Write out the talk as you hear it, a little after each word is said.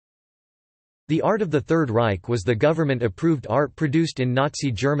The art of the Third Reich was the government-approved art produced in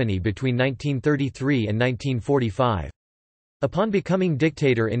Nazi Germany between 1933 and 1945. Upon becoming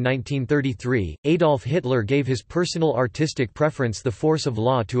dictator in 1933, Adolf Hitler gave his personal artistic preference the force of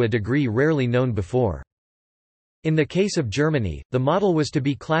law to a degree rarely known before. In the case of Germany, the model was to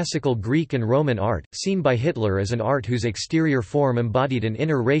be classical Greek and Roman art, seen by Hitler as an art whose exterior form embodied an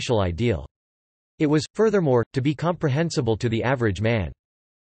inner racial ideal. It was, furthermore, to be comprehensible to the average man.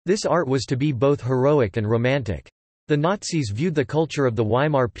 This art was to be both heroic and romantic. The Nazis viewed the culture of the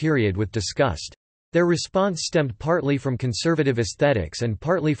Weimar period with disgust. Their response stemmed partly from conservative aesthetics and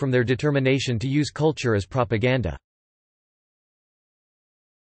partly from their determination to use culture as propaganda.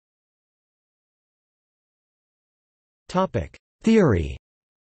 Theory.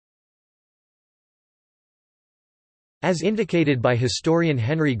 As indicated by historian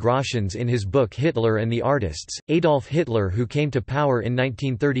Henry Groschens in his book Hitler and the Artists, Adolf Hitler, who came to power in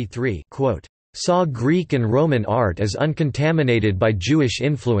 1933, quote, "saw Greek and Roman art as uncontaminated by Jewish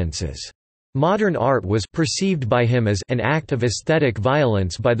influences. Modern art was perceived by him as an act of aesthetic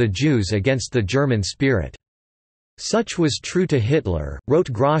violence by the Jews against the German spirit. Such was true to Hitler,"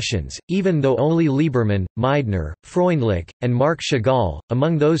 wrote Groschens, even though only Liebermann, Meidner, Freundlich, and Marc Chagall,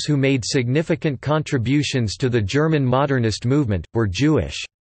 among those who made significant contributions to the German modernist movement, were Jewish.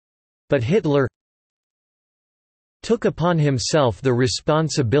 But Hitler took upon himself the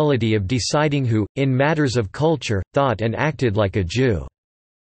responsibility of deciding who, in matters of culture, thought and acted like a Jew.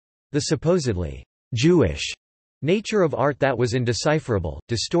 The supposedly Jewish nature of art that was indecipherable,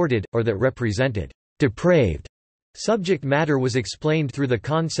 distorted, or that represented depraved subject matter was explained through the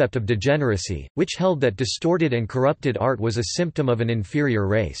concept of degeneracy, which held that distorted and corrupted art was a symptom of an inferior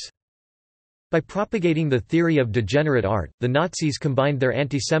race. By propagating the theory of degenerate art, the Nazis combined their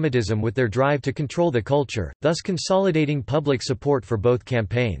antisemitism with their drive to control the culture, thus consolidating public support for both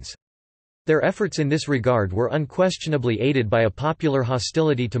campaigns. Their efforts in this regard were unquestionably aided by a popular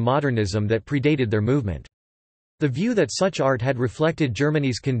hostility to modernism that predated their movement. The view that such art had reflected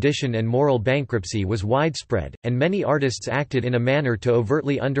Germany's condition and moral bankruptcy was widespread, and many artists acted in a manner to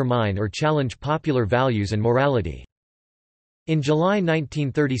overtly undermine or challenge popular values and morality. In July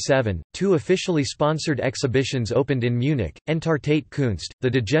 1937, two officially sponsored exhibitions opened in Munich. Entartate Kunst, the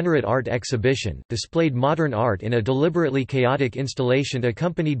Degenerate Art exhibition, displayed modern art in a deliberately chaotic installation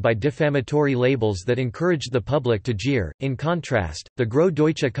accompanied by defamatory labels that encouraged the public to jeer. In contrast, the Große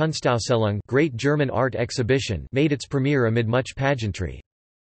Deutsche Kunstausstellung, Great German Art Exhibition, made its premiere amid much pageantry.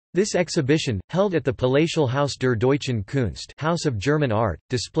 This exhibition, held at the palatial Haus der Deutschen Kunst, House of German Art,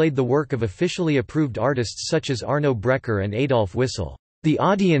 displayed the work of officially approved artists such as Arno Breker and Adolf Wissel. The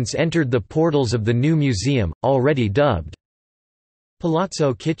audience entered the portals of the new museum, already dubbed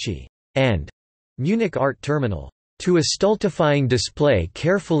Palazzo Kitschy and Munich Art Terminal, to a stultifying display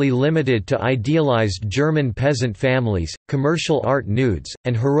carefully limited to idealized German peasant families, commercial art nudes,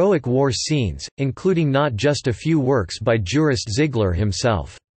 and heroic war scenes, including not just a few works by jurist Ziegler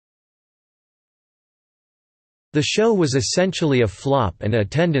himself. The show was essentially a flop and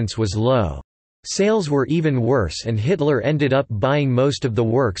attendance was low. Sales were even worse and Hitler ended up buying most of the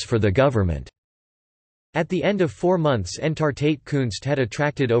works for the government. At the end of 4 months, Entartate Kunst had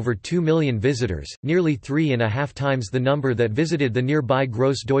attracted over 2 million visitors, nearly 3.5 times the number that visited the nearby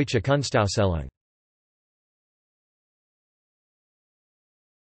Große Deutsche Kunstausstellung.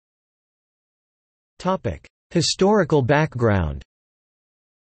 Historical background.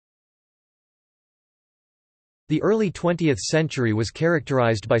 The early 20th century was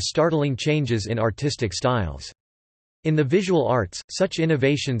characterized by startling changes in artistic styles. In the visual arts, such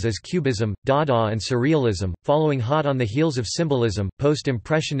innovations as Cubism, Dada and Surrealism, following hot on the heels of Symbolism,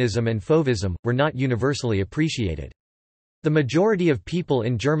 Post-Impressionism and Fauvism, were not universally appreciated. The majority of people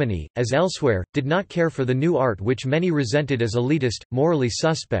in Germany, as elsewhere, did not care for the new art, which many resented as elitist, morally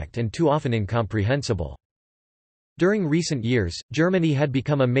suspect and too often incomprehensible. During recent years, Germany had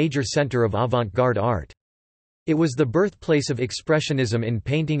become a major center of avant-garde art. It was the birthplace of Expressionism in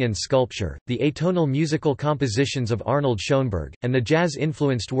painting and sculpture, the atonal musical compositions of Arnold Schoenberg, and the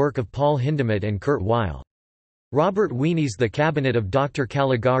jazz-influenced work of Paul Hindemith and Kurt Weill. Robert Wiene's The Cabinet of Dr.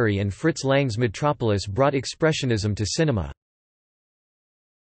 Caligari and Fritz Lang's Metropolis brought Expressionism to cinema.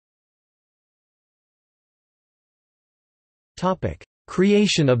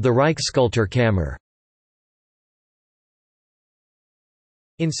 Creation of the Reichskulturkammer.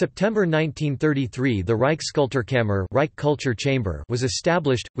 In September 1933 the Reichskulturkammer Reich Culture Chamber was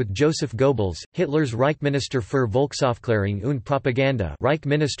established, with Joseph Goebbels, Hitler's Reich Minister für Volksaufklärung und Propaganda Reich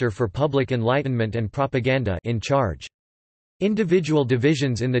Minister for Public Enlightenment and Propaganda in charge. Individual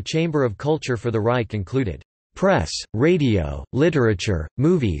divisions in the Chamber of Culture for the Reich included press, radio, literature,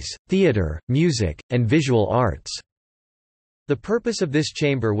 movies, theater, music, and visual arts. The purpose of this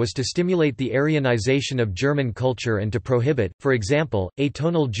chamber was to stimulate the Aryanization of German culture and to prohibit, for example,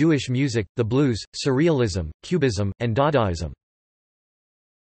 atonal Jewish music, the blues, surrealism, cubism, and Dadaism.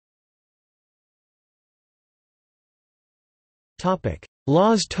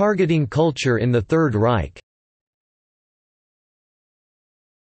 Laws targeting culture in the Third Reich.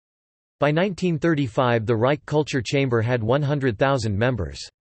 By 1935 the Reich Culture Chamber had 100,000 members.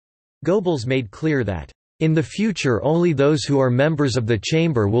 Goebbels made clear that, "In the future only those who are members of the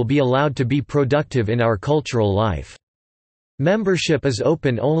chamber will be allowed to be productive in our cultural life. Membership is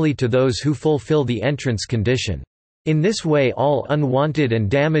open only to those who fulfill the entrance condition. In this way all unwanted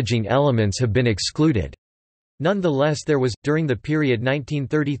and damaging elements have been excluded." Nonetheless there was, during the period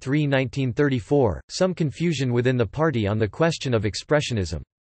 1933–1934, some confusion within the party on the question of expressionism.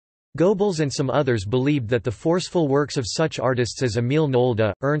 Goebbels and some others believed that the forceful works of such artists as Emil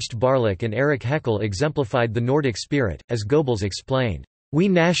Nolde, Ernst Barlach and Erich Heckel exemplified the Nordic spirit, as Goebbels explained. "We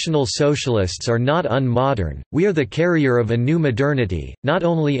National Socialists are not unmodern, we are the carrier of a new modernity, not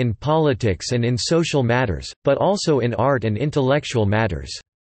only in politics and in social matters, but also in art and intellectual matters."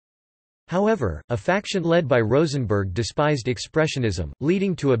 However, a faction led by Rosenberg despised expressionism,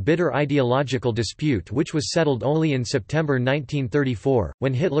 leading to a bitter ideological dispute which was settled only in September 1934,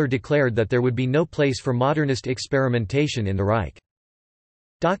 when Hitler declared that there would be no place for modernist experimentation in the Reich.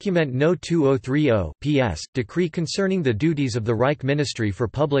 Document No. 2030 PS, Decree concerning the duties of the Reich Ministry for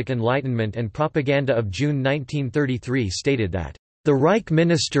Public Enlightenment and Propaganda of June 1933 stated that the Reich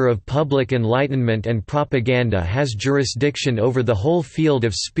Minister of Public Enlightenment and Propaganda has jurisdiction over the whole field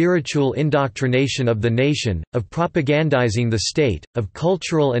of spiritual indoctrination of the nation, of propagandizing the state, of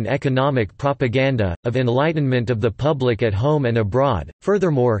cultural and economic propaganda, of enlightenment of the public at home and abroad.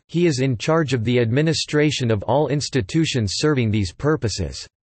 Furthermore, he is in charge of the administration of all institutions serving these purposes.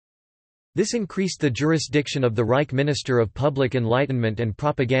 This increased the jurisdiction of the Reich Minister of Public Enlightenment and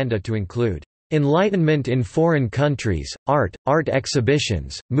Propaganda to include enlightenment in foreign countries, art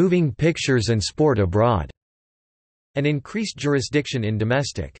exhibitions, moving pictures and sport abroad, and increased jurisdiction in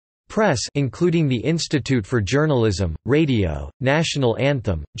domestic press including the Institute for Journalism, Radio, National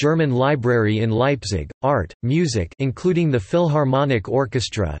Anthem, German Library in Leipzig, art, music including the Philharmonic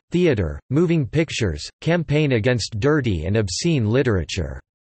Orchestra, theater, moving pictures, campaign against dirty and obscene literature.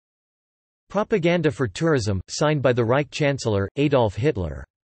 Propaganda for Tourism, signed by the Reich Chancellor, Adolf Hitler.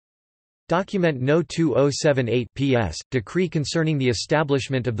 Document No. 2078 PS, Decree concerning the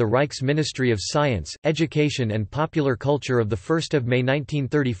establishment of the Reich's Ministry of Science, Education and Popular Culture of 1 May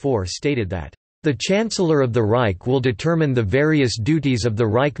 1934 stated that, "The Chancellor of the Reich will determine the various duties of the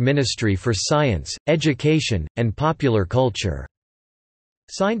Reich Ministry for Science, Education, and Popular Culture."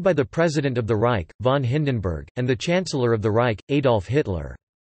 Signed by the President of the Reich, von Hindenburg, and the Chancellor of the Reich, Adolf Hitler.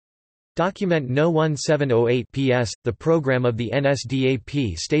 Document No. 1708 PS, the program of the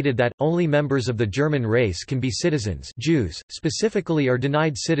NSDAP stated that, only members of the German race can be citizens Jews, specifically are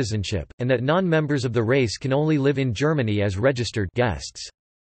denied citizenship, and that non-members of the race can only live in Germany as registered guests.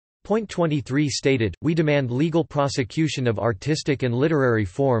 Point 23 stated, "We demand legal prosecution of artistic and literary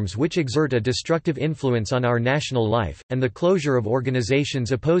forms which exert a destructive influence on our national life, and the closure of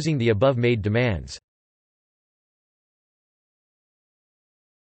organizations opposing the above-made demands."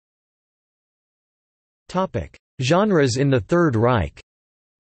 Genres in the Third Reich.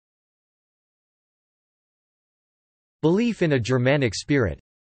 Belief in a Germanic spirit,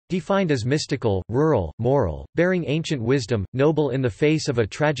 defined as mystical, rural, moral, bearing ancient wisdom, noble in the face of a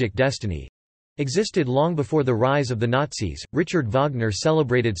tragic destiny, existed long before the rise of the Nazis. Richard Wagner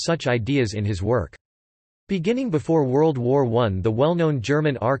celebrated such ideas in his work. Beginning before World War I, the well-known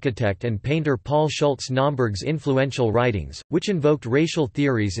German architect and painter Paul Schultze-Naumburg's influential writings, which invoked racial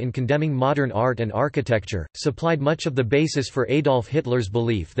theories in condemning modern art and architecture, supplied much of the basis for Adolf Hitler's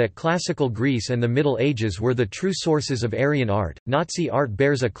belief that classical Greece and the Middle Ages were the true sources of Aryan art. Nazi art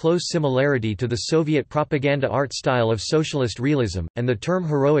bears a close similarity to the Soviet propaganda art style of socialist realism, and the term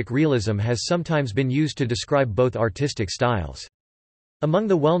heroic realism has sometimes been used to describe both artistic styles. Among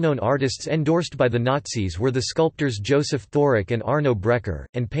the well-known artists endorsed by the Nazis were the sculptors Joseph Thorik and Arno Breker,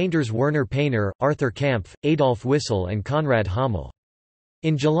 and painters Werner Painer, Arthur Kampf, Adolf Wissel and Konrad Hommel.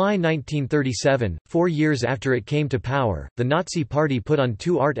 In July 1937, 4 years after it came to power, the Nazi Party put on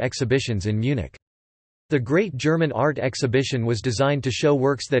 2 art exhibitions in Munich. The Great German Art Exhibition was designed to show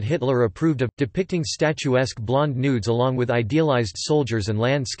works that Hitler approved of, depicting statuesque blonde nudes along with idealized soldiers and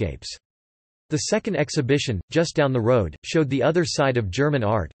landscapes. The second exhibition, just down the road, showed the other side of German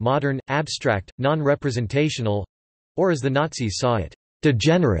art, modern, abstract, non-representational—or as the Nazis saw it,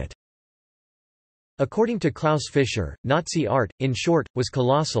 degenerate. According to Klaus Fischer, Nazi art, in short, was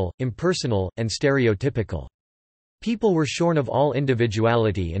colossal, impersonal, and stereotypical. People were shorn of all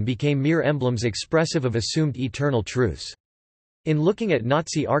individuality and became mere emblems expressive of assumed eternal truths. In looking at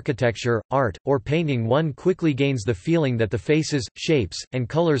Nazi architecture, art, or painting, one quickly gains the feeling that the faces, shapes, and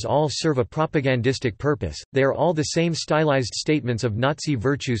colors all serve a propagandistic purpose. They are all the same stylized statements of Nazi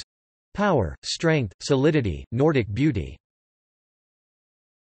virtues: power, strength, solidity, Nordic beauty.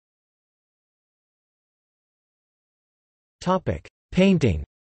 Topic: Painting.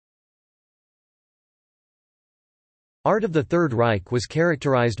 Art of the Third Reich was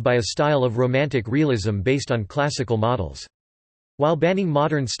characterized by a style of romantic realism based on classical models. While banning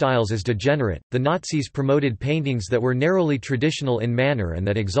modern styles as degenerate, the Nazis promoted paintings that were narrowly traditional in manner and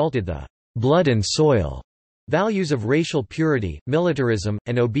that exalted the blood and soil values of racial purity, militarism,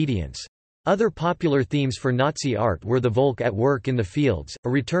 and obedience. Other popular themes for Nazi art were the Volk at work in the fields, a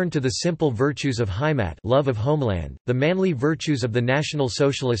return to the simple virtues of Heimat, love of homeland, the manly virtues of the National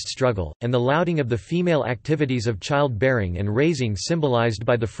Socialist struggle, and the lauding of the female activities of childbearing and raising, symbolized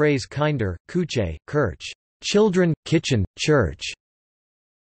by the phrase Kinder, Küche, Kirche, children, kitchen, church.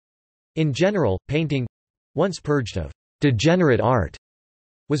 In general, painting, once purged of degenerate art,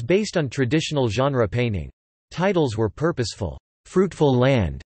 was based on traditional genre painting. Titles were purposeful: Fruitful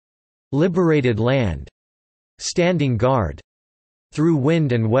Land, Liberated Land, Standing Guard, Through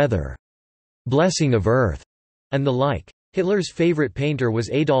Wind and Weather, Blessing of Earth, and the like. Hitler's favorite painter was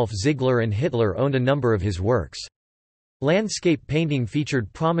Adolf Ziegler, and Hitler owned a number of his works. Landscape painting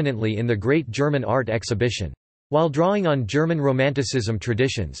featured prominently in the Great German Art Exhibition. While drawing on German Romanticism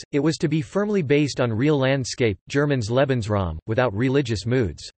traditions, it was to be firmly based on real landscape, German's Lebensraum, without religious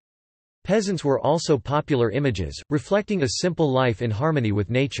moods. Peasants were also popular images, reflecting a simple life in harmony with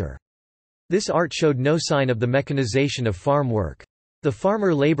nature. This art showed no sign of the mechanization of farm work. The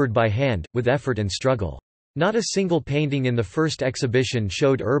farmer labored by hand, with effort and struggle. Not a single painting in the first exhibition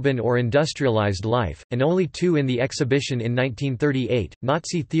showed urban or industrialized life, and only 2 in the exhibition in 1938.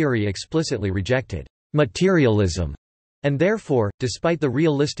 Nazi theory explicitly rejected materialism, and therefore, despite the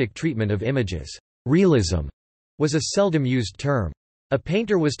realistic treatment of images, realism was a seldom used term. A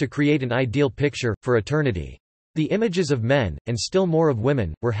painter was to create an ideal picture, for eternity. The images of men, and still more of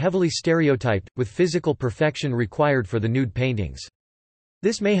women, were heavily stereotyped, with physical perfection required for the nude paintings.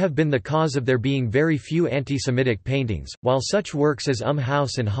 This may have been the cause of there being very few anti-Semitic paintings, while such works as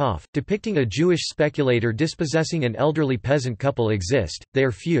Haus and Hof, depicting a Jewish speculator dispossessing an elderly peasant couple exist. They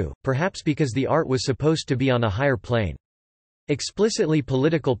are few, perhaps because the art was supposed to be on a higher plane. Explicitly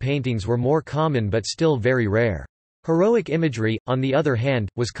political paintings were more common but still very rare. Heroic imagery, on the other hand,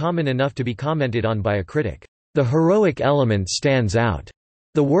 was common enough to be commented on by a critic. The heroic element stands out.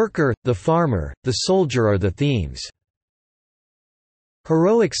 The worker, the farmer, the soldier are the themes.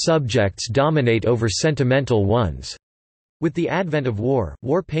 Heroic subjects dominate over sentimental ones. With the advent of war,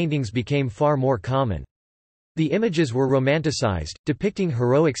 war paintings became far more common. The images were romanticized, depicting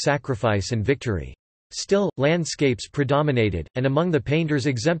heroic sacrifice and victory. Still, landscapes predominated, and among the painters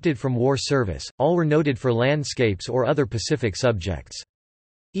exempted from war service, all were noted for landscapes or other pacific subjects.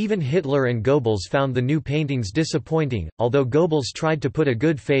 Even Hitler and Goebbels found the new paintings disappointing, although Goebbels tried to put a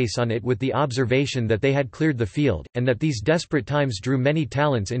good face on it with the observation that they had cleared the field, and that these desperate times drew many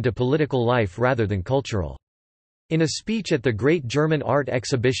talents into political life rather than cultural. In a speech at the Great German Art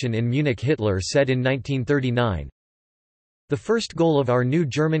Exhibition in Munich, Hitler said in 1939, "The first goal of our new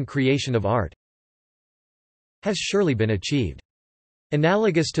German creation of art has surely been achieved.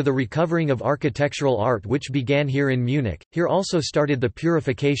 Analogous to the recovering of architectural art which began here in Munich, here also started the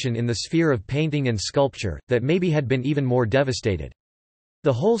purification in the sphere of painting and sculpture, that maybe had been even more devastated.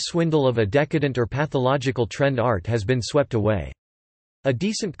 The whole swindle of a decadent or pathological trend art has been swept away. A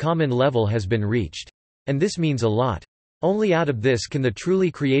decent common level has been reached. And this means a lot. Only out of this can the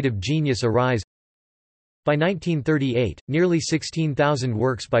truly creative genius arise." By 1938, nearly 16,000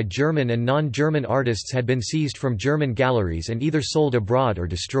 works by German and non-German artists had been seized from German galleries and either sold abroad or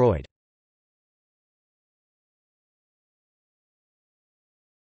destroyed.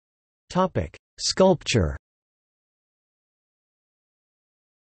 Sculpture.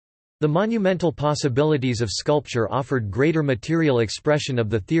 The monumental possibilities of sculpture offered greater material expression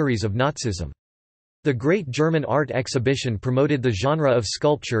of the theories of Nazism. The Great German Art Exhibition promoted the genre of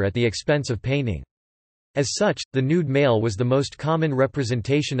sculpture at the expense of painting. As such, the nude male was the most common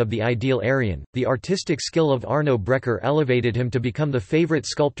representation of the ideal Aryan. The artistic skill of Arno Breker elevated him to become the favorite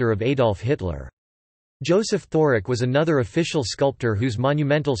sculptor of Adolf Hitler. Joseph Thorik was another official sculptor whose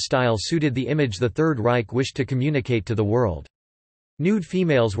monumental style suited the image the Third Reich wished to communicate to the world. Nude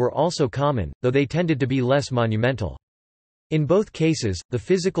females were also common, though they tended to be less monumental. In both cases, the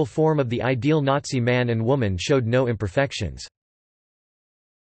physical form of the ideal Nazi man and woman showed no imperfections.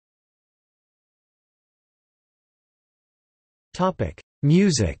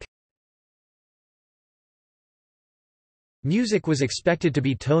 Music. Music was expected to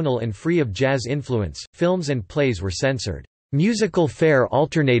be tonal and free of jazz influence. Films and plays were censored. Musical fare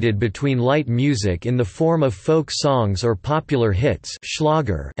alternated between light music in the form of folk songs or popular hits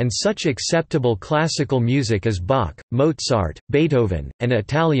Schlager and such acceptable classical music as Bach, Mozart, Beethoven, and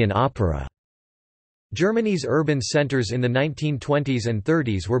Italian opera. Germany's urban centers in the 1920s and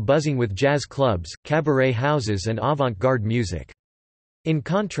 30s were buzzing with jazz clubs, cabaret houses and avant-garde music. In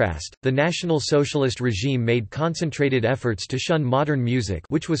contrast, the National Socialist regime made concentrated efforts to shun modern music,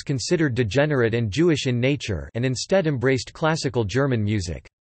 which was considered degenerate and Jewish in nature, and instead embraced classical German music.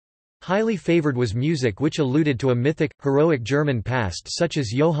 Highly favored was music which alluded to a mythic, heroic German past such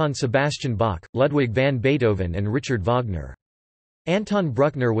as Johann Sebastian Bach, Ludwig van Beethoven and Richard Wagner. Anton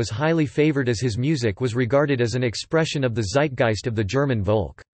Bruckner was highly favored as his music was regarded as an expression of the zeitgeist of the German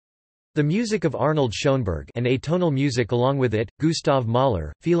Volk. The music of Arnold Schoenberg and atonal music along with it, Gustav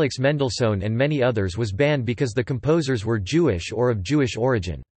Mahler, Felix Mendelssohn and many others was banned because the composers were Jewish or of Jewish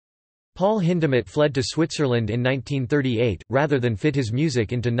origin. Paul Hindemith fled to Switzerland in 1938, rather than fit his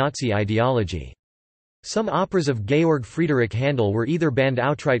music into Nazi ideology. Some operas of Georg Friedrich Handel were either banned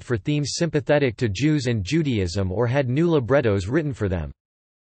outright for themes sympathetic to Jews and Judaism or had new librettos written for them.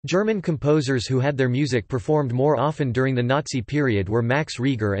 German composers who had their music performed more often during the Nazi period were Max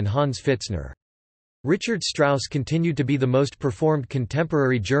Reger and Hans Pfitzner. Richard Strauss continued to be the most performed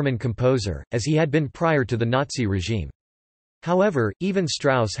contemporary German composer, as he had been prior to the Nazi regime. However, even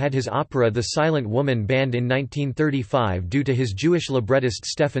Strauss had his opera The Silent Woman banned in 1935 due to his Jewish librettist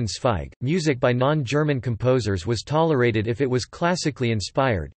Stefan Zweig. Music by non-German composers was tolerated if it was classically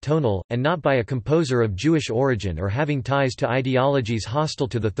inspired, tonal, and not by a composer of Jewish origin or having ties to ideologies hostile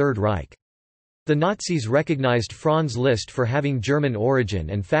to the Third Reich. The Nazis recognized Franz Liszt for having German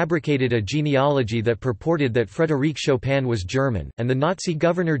origin and fabricated a genealogy that purported that Frédéric Chopin was German, and the Nazi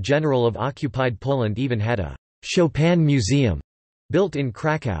governor-general of occupied Poland even had a Chopin Museum built in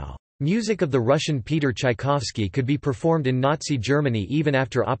Krakow. Music of the Russian Peter Tchaikovsky could be performed in Nazi Germany even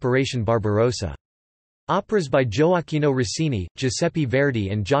after Operation Barbarossa. Operas by Gioacchino Rossini, Giuseppe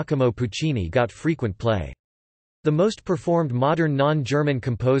Verdi and Giacomo Puccini got frequent play. The most performed modern non-German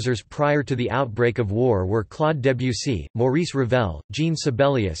composers prior to the outbreak of war were Claude Debussy, Maurice Ravel, Jean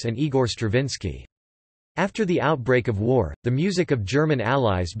Sibelius and Igor Stravinsky. After the outbreak of war, the music of German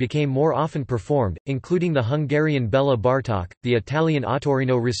allies became more often performed, including the Hungarian Bela Bartók, the Italian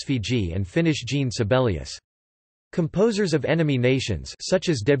Ottorino Respighi and Finnish Jean Sibelius. Composers of enemy nations such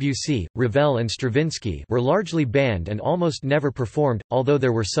as Debussy, Ravel and Stravinsky were largely banned and almost never performed, although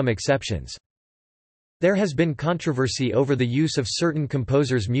there were some exceptions. There has been controversy over the use of certain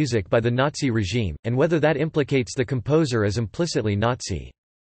composers' music by the Nazi regime, and whether that implicates the composer as implicitly Nazi.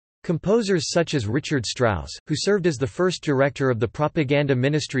 Composers such as Richard Strauss, who served as the first director of the Propaganda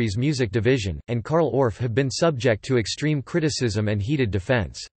Ministry's music division, and Karl Orff have been subject to extreme criticism and heated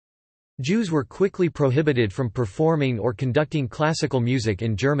defense. Jews were quickly prohibited from performing or conducting classical music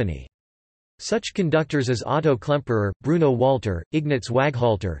in Germany. Such conductors as Otto Klemperer, Bruno Walter, Ignaz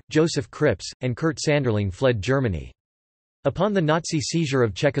Waghalter, Joseph Krips, and Kurt Sanderling fled Germany. Upon the Nazi seizure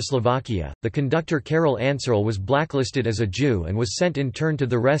of Czechoslovakia, the conductor Karel Anserl was blacklisted as a Jew and was sent in turn to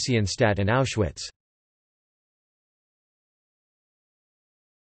the Theresienstadt and Auschwitz.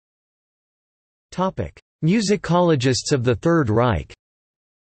 Musicologists of the Third Reich.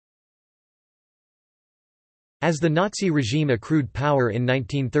 As the Nazi regime accrued power in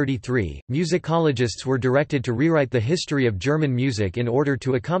 1933, musicologists were directed to rewrite the history of German music in order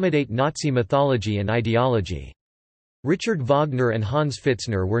to accommodate Nazi mythology and ideology. Richard Wagner and Hans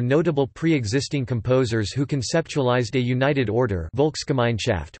Pfitzner were notable pre-existing composers who conceptualized a united order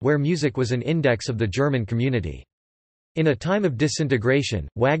Volksgemeinschaft where music was an index of the German community. In a time of disintegration,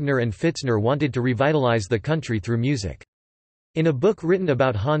 Wagner and Pfitzner wanted to revitalize the country through music. In a book written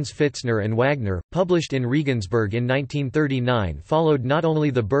about Hans Pfitzner and Wagner, published in Regensburg in 1939, followed not only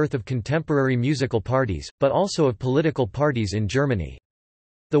the birth of contemporary musical parties, but also of political parties in Germany.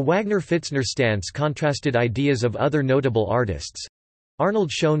 The Wagner-Pfitzner stance contrasted ideas of other notable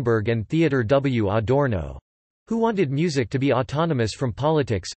artists—Arnold Schoenberg and Theodor W. Adorno—who wanted music to be autonomous from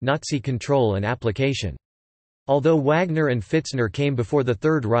politics, Nazi control and application. Although Wagner and Pfitzner came before the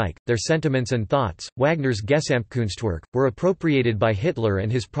Third Reich, their sentiments and thoughts, Wagner's Gesamtkunstwerk, were appropriated by Hitler and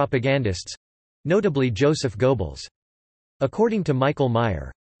his propagandists—notably Joseph Goebbels. According to Michael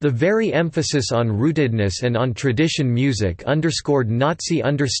Meyer, The very emphasis on rootedness and on tradition music underscored Nazi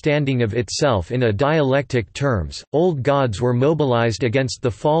understanding of itself in a dialectic terms. Old gods were mobilized against the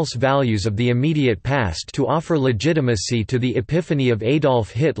false values of the immediate past to offer legitimacy to the epiphany of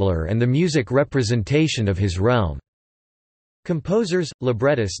Adolf Hitler and the music representation of his realm. Composers,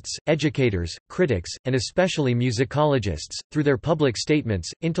 librettists, educators, critics, and especially musicologists, through their public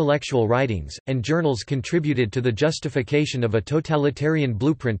statements, intellectual writings, and journals contributed to the justification of a totalitarian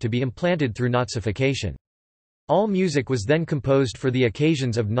blueprint to be implanted through Nazification. All music was then composed for the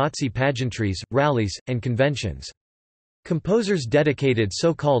occasions of Nazi pageantries, rallies, and conventions. Composers dedicated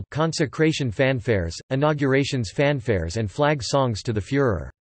so-called consecration fanfares, inaugurations fanfares and flag songs to the Führer.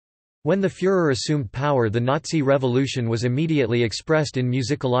 When the Führer assumed power, the Nazi revolution was immediately expressed in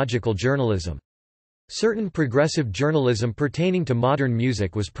musicological journalism. Certain progressive journalism pertaining to modern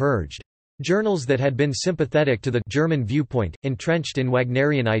music was purged. Journals that had been sympathetic to the German viewpoint, entrenched in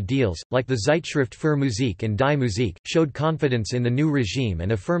Wagnerian ideals, like the Zeitschrift für Musik and Die Musik, showed confidence in the new regime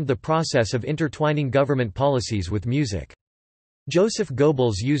and affirmed the process of intertwining government policies with music. Joseph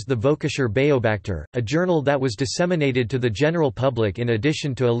Goebbels used the Völkischer Beobachter, a journal that was disseminated to the general public in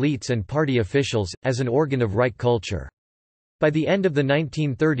addition to elites and party officials, as an organ of Reich culture. By the end of the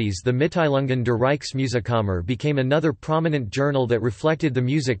 1930s, the Mitteilungen der Reichsmusikammer became another prominent journal that reflected the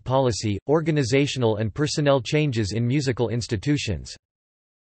music policy, organizational and personnel changes in musical institutions.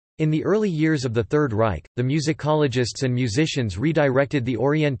 In the early years of the Third Reich, the musicologists and musicians redirected the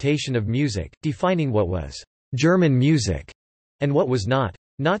orientation of music, defining what was German music and what was not.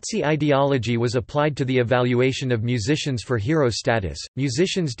 Nazi ideology was applied to the evaluation of musicians for hero status.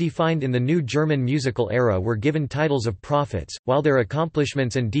 Musicians defined in the new German musical era were given titles of prophets, while their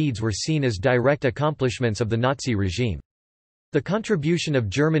accomplishments and deeds were seen as direct accomplishments of the Nazi regime. The contribution of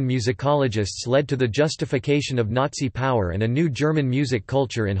German musicologists led to the justification of Nazi power and a new German music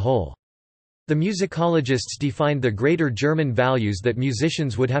culture in whole. The musicologists defined the greater German values that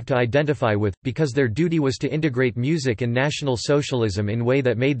musicians would have to identify with, because their duty was to integrate music and National Socialism in a way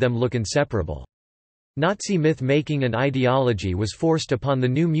that made them look inseparable. Nazi myth-making and ideology was forced upon the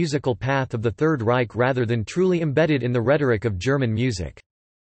new musical path of the Third Reich rather than truly embedded in the rhetoric of German music.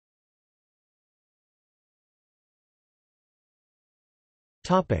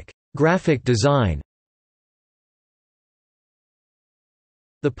 Graphic design.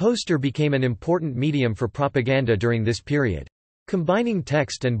 The poster became an important medium for propaganda during this period. Combining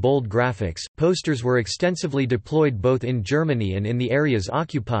text and bold graphics, posters were extensively deployed both in Germany and in the areas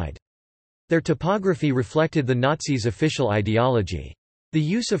occupied. Their typography reflected the Nazis' official ideology. The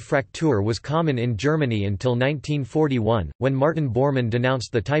use of Fraktur was common in Germany until 1941, when Martin Bormann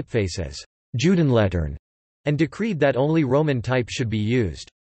denounced the typeface as Judenlettern and decreed that only Roman type should be used.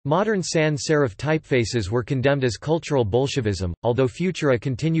 Modern sans serif typefaces were condemned as cultural Bolshevism, although Futura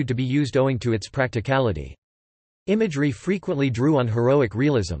continued to be used owing to its practicality. Imagery frequently drew on heroic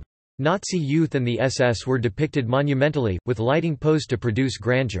realism. Nazi youth and the SS were depicted monumentally, with lighting posed to produce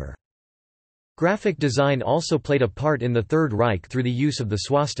grandeur. Graphic design also played a part in the Third Reich through the use of the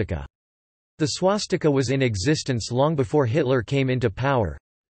swastika. The swastika was in existence long before Hitler came into power,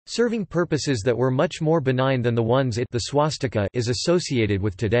 serving purposes that were much more benign than the ones the swastika is associated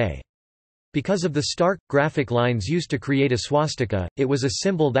with today. Because of the stark, graphic lines used to create a swastika, it was a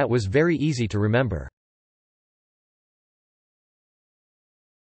symbol that was very easy to remember.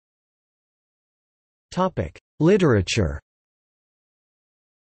 Literature.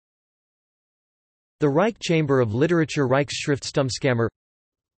 The Reich Chamber of Literature Reichsschriftstellungskammer.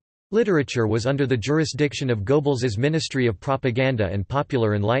 Literature was under the jurisdiction of Goebbels's Ministry of Propaganda and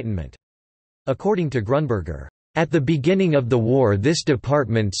Popular Enlightenment. According to Grunberger, "At the beginning of the war this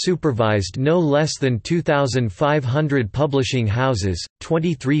department supervised no less than 2,500 publishing houses,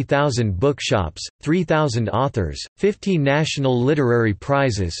 23,000 bookshops, 3,000 authors, 50 national literary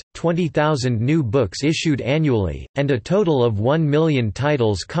prizes, 20,000 new books issued annually, and a total of 1 million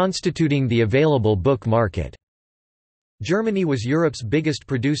titles constituting the available book market." Germany was Europe's biggest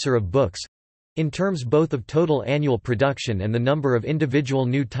producer of books—in terms both of total annual production and the number of individual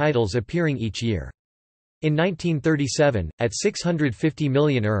new titles appearing each year. In 1937, at 650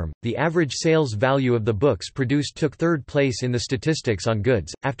 million the average sales value of the books produced took third place in the statistics on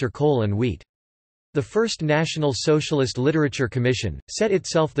goods, after coal and wheat. The first National Socialist Literature Commission set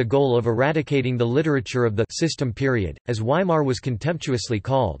itself the goal of eradicating the literature of the system period, as Weimar was contemptuously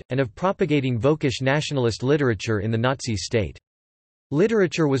called, and of propagating Völkisch nationalist literature in the Nazi state.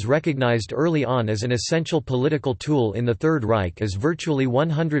 Literature was recognized early on as an essential political tool in the Third Reich, as virtually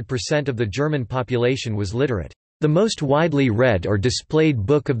 100% of the German population was literate. The most widely read or displayed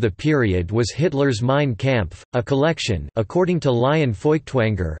book of the period was Hitler's Mein Kampf, a collection according to Lion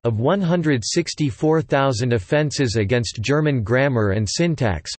Feuchtwanger of 164,000 offences against German grammar and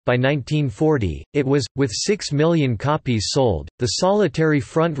syntax. By 1940, it was, with 6 million copies sold, the solitary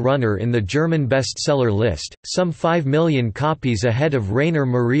front-runner in the German bestseller list, some 5 million copies ahead of Rainer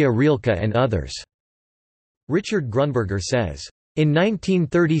Maria Rilke and others. Richard Grunberger says, in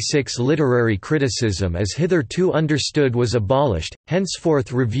 1936 literary criticism as hitherto understood was abolished,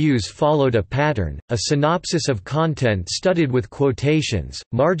 henceforth reviews followed a pattern, a synopsis of content studied with quotations,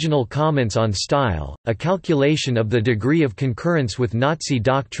 marginal comments on style, a calculation of the degree of concurrence with Nazi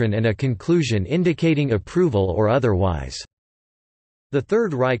doctrine and a conclusion indicating approval or otherwise. The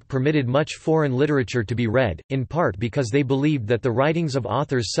Third Reich permitted much foreign literature to be read, in part because they believed that the writings of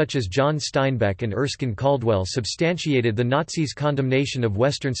authors such as John Steinbeck and Erskine Caldwell substantiated the Nazis' condemnation of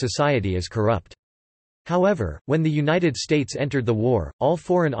Western society as corrupt. However, when the United States entered the war, all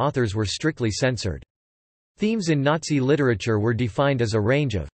foreign authors were strictly censored. Themes in Nazi literature were defined as a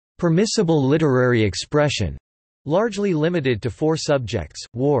range of permissible literary expression, largely limited to 4 subjects: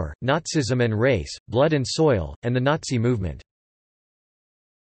 war, Nazism and race, blood and soil, and the Nazi movement.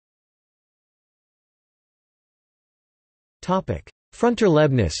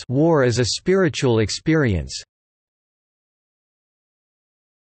 Fronterlebnis, war as a spiritual experience.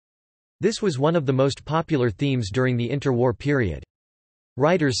 This was one of the most popular themes during the interwar period.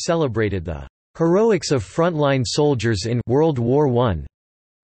 Writers celebrated the heroics of frontline soldiers in World War I,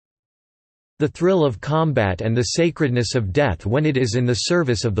 the thrill of combat and the sacredness of death when it is in the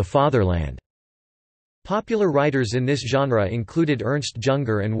service of the fatherland. Popular writers in this genre included Ernst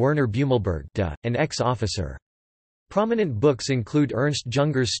Junger and Werner Bumelberg, an ex-officer. Prominent books include Ernst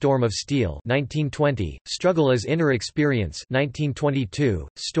Junger's Storm of Steel (1920), Struggle as Inner Experience (1922),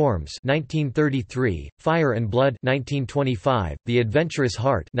 Storms (1933), Fire and Blood (1925), The Adventurous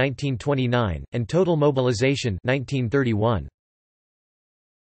Heart (1929), and Total Mobilization (1931).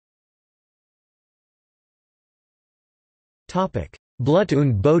 Topic: Blut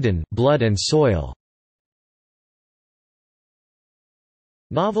und Boden, Blood and Soil.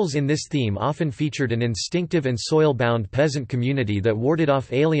 Novels in this theme often featured an instinctive and soil-bound peasant community that warded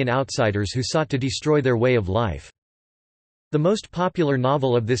off alien outsiders who sought to destroy their way of life. The most popular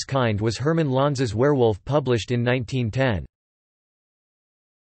novel of this kind was Hermann Lanza's Werewolf, published in 1910.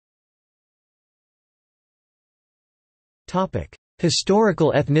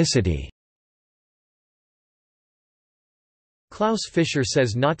 Historical ethnicity. Klaus Fischer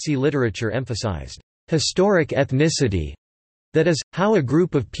says Nazi literature emphasized historic ethnicity, that is, how a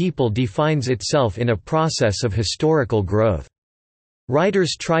group of people defines itself in a process of historical growth.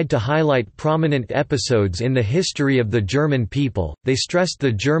 Writers tried to highlight prominent episodes in the history of the German people, they stressed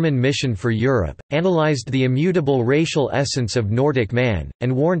the German mission for Europe, analyzed the immutable racial essence of Nordic man,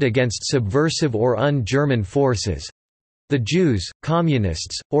 and warned against subversive or un-German forces—the Jews,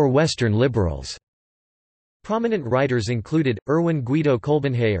 communists, or Western liberals. Prominent writers included, Erwin Guido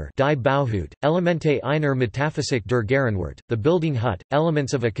Kolbenheyer, Die Bauhut, Elemente einer Metaphysik der Gegenwart, The Building Hut,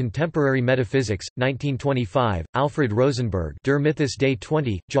 Elements of a Contemporary Metaphysics, 1925, Alfred Rosenberg, Der Mythos des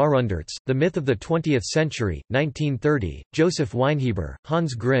 20. Jahrhunderts, The Myth of the 20th Century, 1930, Joseph Weinheber,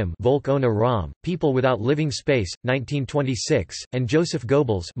 Hans Grimm, Volk ohne Raum, People Without Living Space, 1926, and Joseph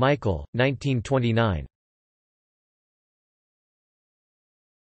Goebbels, Michael, 1929.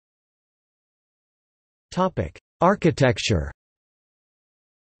 Architecture.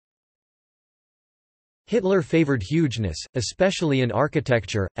 Hitler favored hugeness, especially in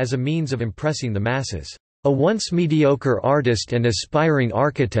architecture, as a means of impressing the masses. A once mediocre artist and aspiring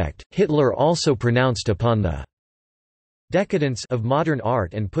architect, Hitler also pronounced upon the decadence of modern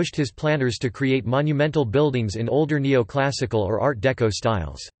art and pushed his planners to create monumental buildings in older neoclassical or Art Deco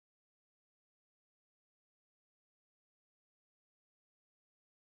styles.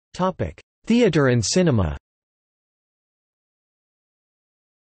 Theatre and cinema.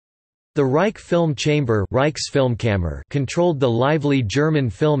 The Reich Film Chamber controlled the lively German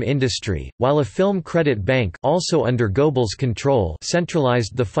film industry, while a film credit bank, also under Goebbels' control,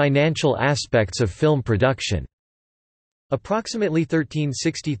 centralized the financial aspects of film production. Approximately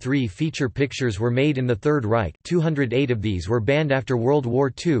 1363 feature pictures were made in the Third Reich. 208 of these were banned after World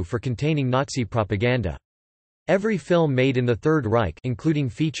War II for containing Nazi propaganda. Every film made in the Third Reich, including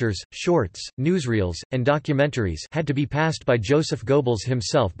features, shorts, newsreels, and documentaries, had to be passed by Joseph Goebbels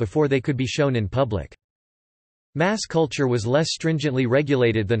himself before they could be shown in public. Mass culture was less stringently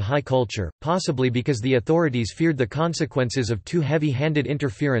regulated than high culture, possibly because the authorities feared the consequences of too heavy-handed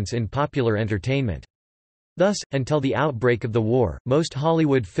interference in popular entertainment. Thus, until the outbreak of the war, most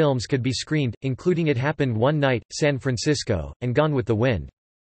Hollywood films could be screened, including It Happened One Night, San Francisco, and Gone with the Wind.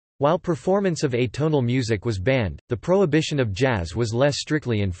 While performance of atonal music was banned, the prohibition of jazz was less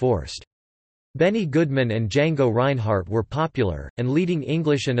strictly enforced. Benny Goodman and Django Reinhardt were popular, and leading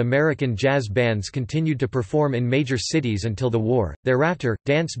English and American jazz bands continued to perform in major cities until the war. Thereafter,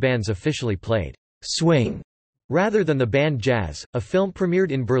 dance bands officially played swing rather than the band jazz. A film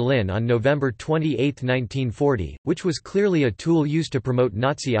premiered in Berlin on November 28, 1940, which was clearly a tool used to promote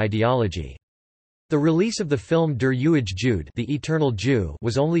Nazi ideology. The release of the film Der ewige Jude, The Eternal Jew,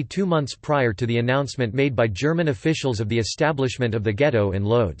 was only 2 months prior to the announcement made by German officials of the establishment of the ghetto in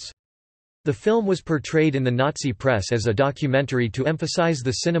Lodz. The film was portrayed in the Nazi press as a documentary to emphasize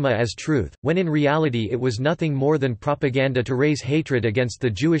the cinema as truth, when in reality it was nothing more than propaganda to raise hatred against the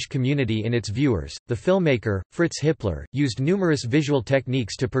Jewish community in its viewers. The filmmaker, Fritz Hippler, used numerous visual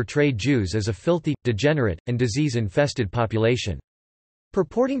techniques to portray Jews as a filthy, degenerate, and disease-infested population.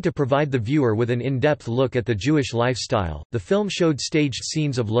 Purporting to provide the viewer with an in-depth look at the Jewish lifestyle, the film showed staged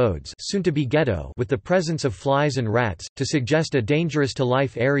scenes of Lodz, soon to be ghetto, with the presence of flies and rats, to suggest a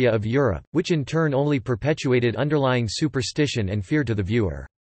dangerous-to-life area of Europe, which in turn only perpetuated underlying superstition and fear to the viewer.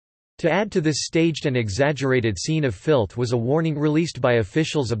 To add to this staged and exaggerated scene of filth was a warning released by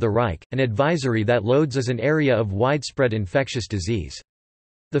officials of the Reich, an advisory that Lodz is an area of widespread infectious disease.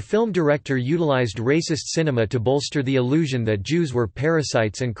 The film director utilized racist cinema to bolster the illusion that Jews were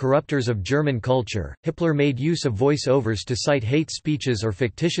parasites and corruptors of German culture. Hippler made use of voice-overs to cite hate speeches or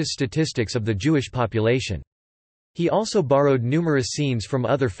fictitious statistics of the Jewish population. He also borrowed numerous scenes from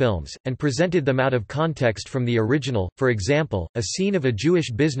other films, and presented them out of context from the original. For example, a scene of a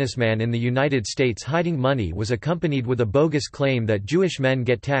Jewish businessman in the United States hiding money was accompanied with a bogus claim that Jewish men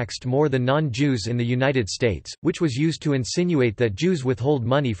get taxed more than non-Jews in the United States, which was used to insinuate that Jews withhold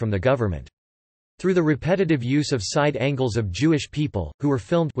money from the government. Through the repetitive use of side angles of Jewish people, who were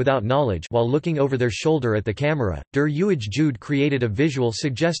filmed without knowledge while looking over their shoulder at the camera, Der ewige Jude created a visual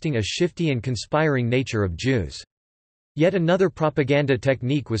suggesting a shifty and conspiring nature of Jews. Yet another propaganda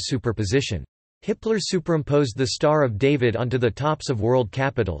technique was superposition. Hitler superimposed the Star of David onto the tops of world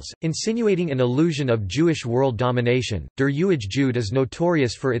capitals, insinuating an illusion of Jewish world domination. Der ewige Jude is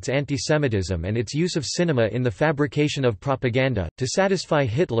notorious for its antisemitism and its use of cinema in the fabrication of propaganda, to satisfy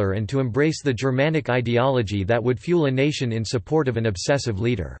Hitler and to embrace the Germanic ideology that would fuel a nation in support of an obsessive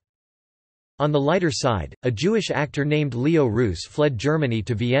leader. On the lighter side, a Jewish actor named Leo Roos fled Germany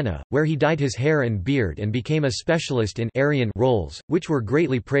to Vienna, where he dyed his hair and beard and became a specialist in Aryan roles, which were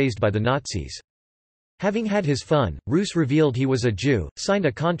greatly praised by the Nazis. Having had his fun, Roos revealed he was a Jew, signed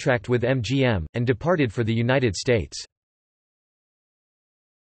a contract with MGM, and departed for the United States.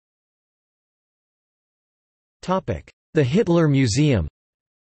 The Hitler Museum.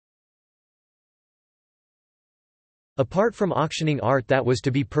 Apart from auctioning art that was to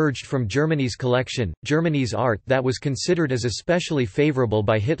be purged from Germany's collection, Germany's art that was considered as especially favorable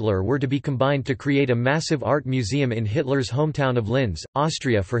by Hitler were to be combined to create a massive art museum in Hitler's hometown of Linz,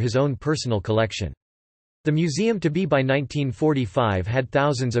 Austria for his own personal collection. The museum to be by 1945 had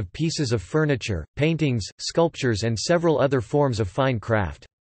thousands of pieces of furniture, paintings, sculptures and several other forms of fine craft.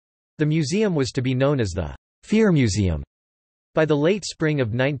 The museum was to be known as the Fear Museum. By the late spring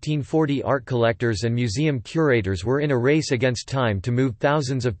of 1940, art collectors and museum curators were in a race against time to move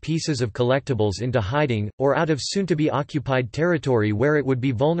thousands of pieces of collectibles into hiding, or out of soon-to-be occupied territory where it would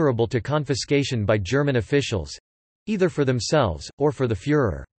be vulnerable to confiscation by German officials—either for themselves, or for the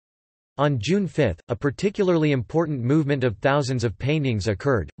Führer. On June 5, a particularly important movement of thousands of paintings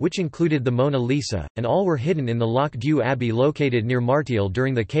occurred, which included the Mona Lisa, and all were hidden in the Lac Dieu Abbey located near Martial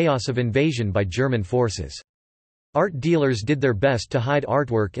during the chaos of invasion by German forces. Art dealers did their best to hide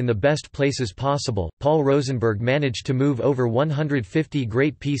artwork in the best places possible. Paul Rosenberg managed to move over 150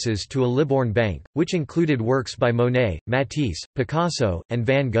 great pieces to a Libourne bank, which included works by Monet, Matisse, Picasso, and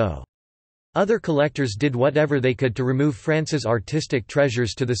Van Gogh. Other collectors did whatever they could to remove France's artistic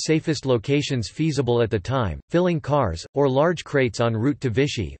treasures to the safest locations feasible at the time, filling cars, or large crates en route to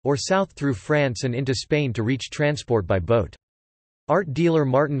Vichy, or south through France and into Spain to reach transport by boat. Art dealer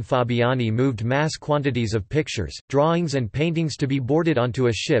Martin Fabiani moved mass quantities of pictures, drawings and paintings to be boarded onto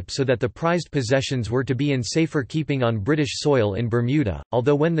a ship so that the prized possessions were to be in safer keeping on British soil in Bermuda,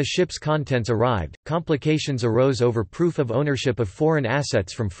 although when the ship's contents arrived, complications arose over proof of ownership of foreign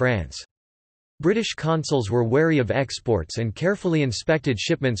assets from France. British consuls were wary of exports and carefully inspected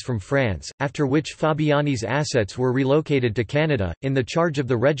shipments from France, after which Fabiani's assets were relocated to Canada, in the charge of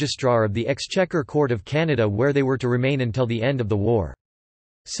the Registrar of the Exchequer Court of Canada, where they were to remain until the end of the war.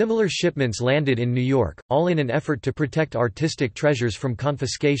 Similar shipments landed in New York, all in an effort to protect artistic treasures from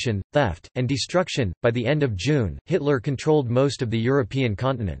confiscation, theft, and destruction. By the end of June, Hitler controlled most of the European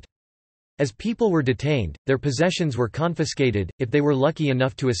continent. As people were detained, their possessions were confiscated. If they were lucky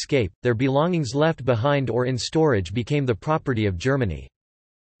enough to escape, their belongings left behind or in storage became the property of Germany.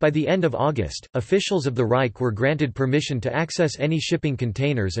 By the end of August, officials of the Reich were granted permission to access any shipping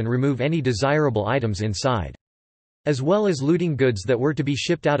containers and remove any desirable items inside. As well as looting goods that were to be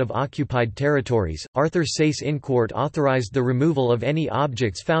shipped out of occupied territories, Arthur Seyss-Inquart authorized the removal of any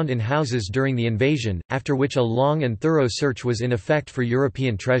objects found in houses during the invasion, after which a long and thorough search was in effect for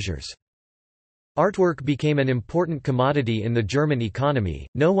European treasures. Artwork became an important commodity in the German economy.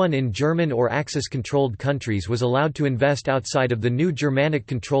 No one in German or Axis-controlled countries was allowed to invest outside of the new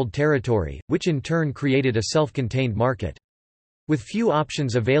Germanic-controlled territory, which in turn created a self-contained market. With few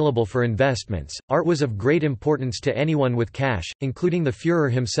options available for investments, art was of great importance to anyone with cash, including the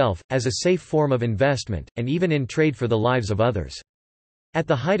Führer himself, as a safe form of investment, and even in trade for the lives of others. At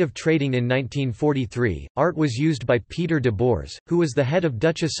the height of trading in 1943, art was used by Peter de Boers, who was the head of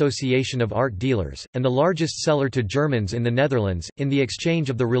Dutch Association of Art Dealers, and the largest seller to Germans in the Netherlands, in the exchange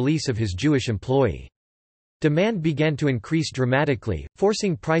of the release of his Jewish employee. Demand began to increase dramatically,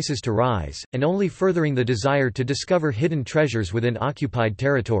 forcing prices to rise, and only furthering the desire to discover hidden treasures within occupied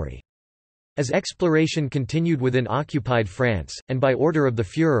territory. As exploration continued within occupied France, and by order of the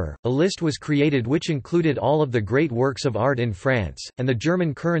Führer, a list was created which included all of the great works of art in France, and the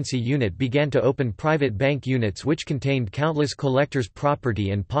German currency unit began to open private bank units which contained countless collectors' property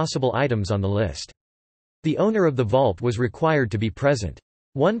and possible items on the list. The owner of the vault was required to be present.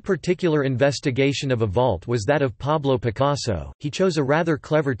 One particular investigation of a vault was that of Pablo Picasso. He chose a rather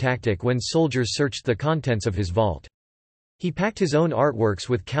clever tactic when soldiers searched the contents of his vault. He packed his own artworks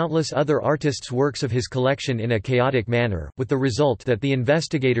with countless other artists' works of his collection in a chaotic manner, with the result that the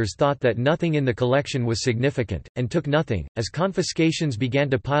investigators thought that nothing in the collection was significant, and took nothing. As confiscations began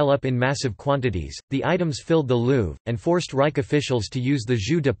to pile up in massive quantities, the items filled the Louvre, and forced Reich officials to use the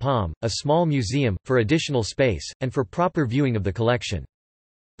Jeu de Paume, a small museum, for additional space, and for proper viewing of the collection.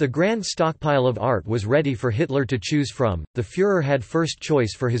 The grand stockpile of art was ready for Hitler to choose from. The Führer had first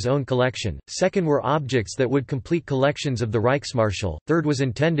choice for his own collection, second were objects that would complete collections of the Reichsmarschall, third was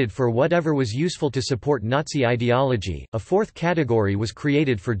intended for whatever was useful to support Nazi ideology, a fourth category was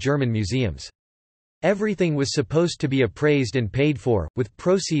created for German museums. Everything was supposed to be appraised and paid for, with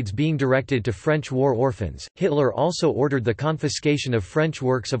proceeds being directed to French war orphans. Hitler also ordered the confiscation of French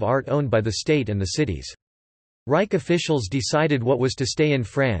works of art owned by the state and the cities. Reich officials decided what was to stay in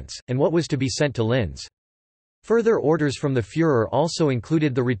France, and what was to be sent to Linz. Further orders from the Führer also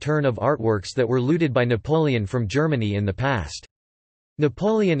included the return of artworks that were looted by Napoleon from Germany in the past.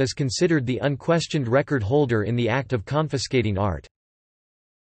 Napoleon is considered the unquestioned record holder in the act of confiscating art.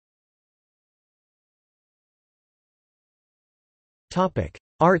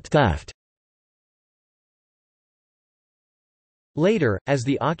 Art theft. Later, as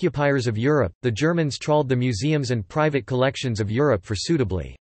the occupiers of Europe, the Germans trawled the museums and private collections of Europe for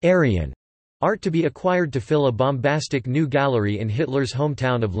suitably Aryan art to be acquired to fill a bombastic new gallery in Hitler's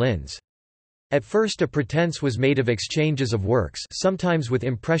hometown of Linz. At first a pretense was made of exchanges of works, sometimes with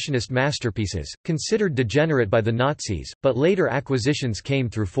impressionist masterpieces, considered degenerate by the Nazis, but later acquisitions came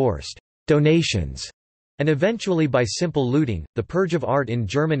through forced donations, and eventually by simple looting. The purge of art in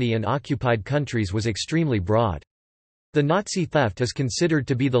Germany and occupied countries was extremely broad. The Nazi theft is considered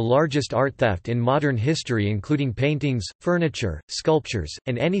to be the largest art theft in modern history, including paintings, furniture, sculptures,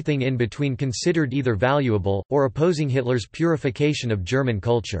 and anything in between considered either valuable, or opposing Hitler's purification of German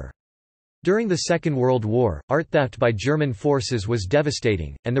culture. During the Second World War, art theft by German forces was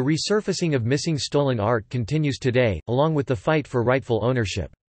devastating, and the resurfacing of missing stolen art continues today, along with the fight for rightful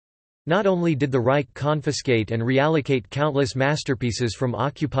ownership. Not only did the Reich confiscate and reallocate countless masterpieces from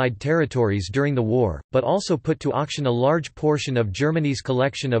occupied territories during the war, but also put to auction a large portion of Germany's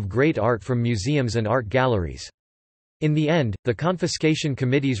collection of great art from museums and art galleries. In the end, the confiscation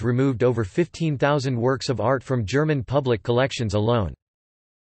committees removed over 15,000 works of art from German public collections alone.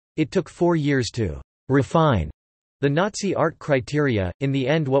 It took 4 years to refine the Nazi art criteria. In the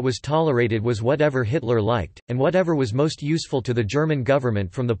end, what was tolerated was whatever Hitler liked, and whatever was most useful to the German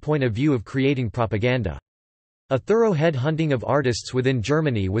government from the point of view of creating propaganda. A thorough head-hunting of artists within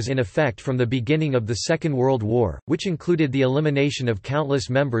Germany was in effect from the beginning of the Second World War, which included the elimination of countless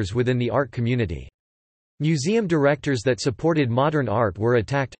members within the art community. Museum directors that supported modern art were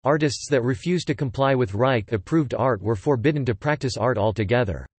attacked, artists that refused to comply with Reich-approved art were forbidden to practice art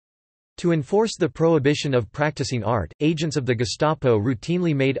altogether. To enforce the prohibition of practicing art, agents of the Gestapo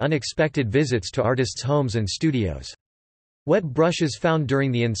routinely made unexpected visits to artists' homes and studios. Wet brushes found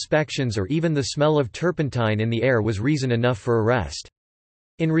during the inspections or even the smell of turpentine in the air was reason enough for arrest.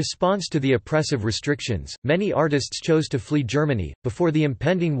 In response to the oppressive restrictions, many artists chose to flee Germany, before the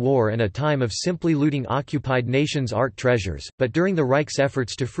impending war and a time of simply looting occupied nations' art treasures, but during the Reich's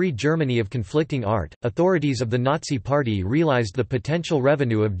efforts to free Germany of conflicting art, authorities of the Nazi Party realized the potential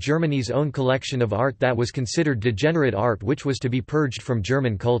revenue of Germany's own collection of art that was considered degenerate art, which was to be purged from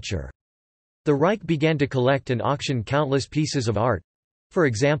German culture. The Reich began to collect and auction countless pieces of art. For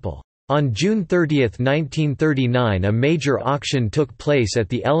example, on June 30, 1939, a major auction took place at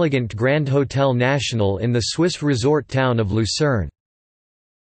the elegant Grand Hotel National in the Swiss resort town of Lucerne.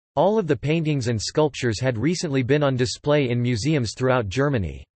 All of the paintings and sculptures had recently been on display in museums throughout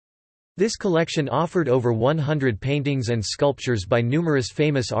Germany. This collection offered over 100 paintings and sculptures by numerous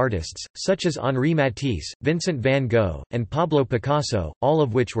famous artists, such as Henri Matisse, Vincent van Gogh, and Pablo Picasso, all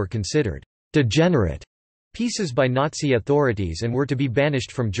of which were considered degenerate pieces by Nazi authorities and were to be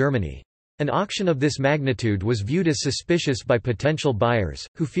banished from Germany. An auction of this magnitude was viewed as suspicious by potential buyers,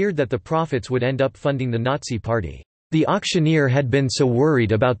 who feared that the profits would end up funding the Nazi Party. The auctioneer had been so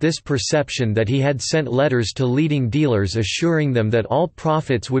worried about this perception that he had sent letters to leading dealers assuring them that all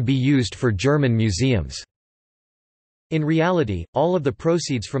profits would be used for German museums. In reality, all of the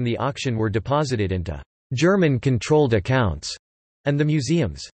proceeds from the auction were deposited into German-controlled accounts, and the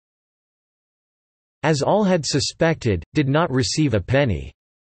museums, as all had suspected, did not receive a penny.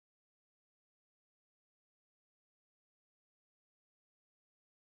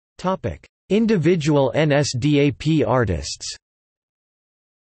 Individual NSDAP artists.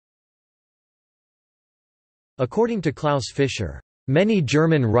 According to Klaus Fischer, many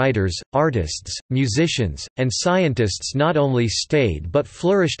German writers, artists, musicians, and scientists not only stayed but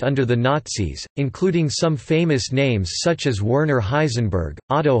flourished under the Nazis, including some famous names such as Werner Heisenberg,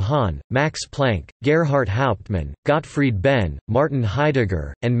 Otto Hahn, Max Planck, Gerhard Hauptmann, Gottfried Benn, Martin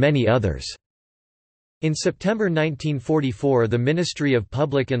Heidegger, and many others. In September 1944, the Ministry of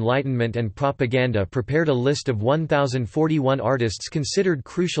Public Enlightenment and Propaganda prepared a list of 1,041 artists considered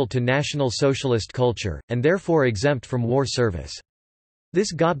crucial to National Socialist culture, and therefore exempt from war service.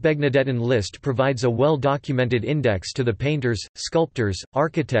 This Gottbegnadeten list provides a well-documented index to the painters, sculptors,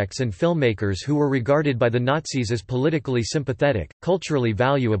 architects and filmmakers who were regarded by the Nazis as politically sympathetic, culturally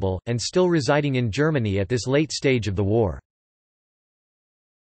valuable, and still residing in Germany at this late stage of the war.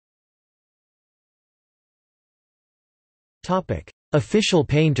 Official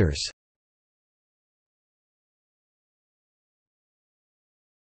painters.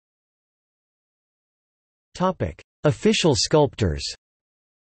 Official sculptors.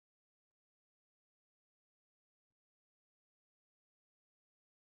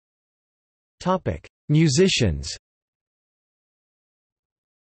 Musicians.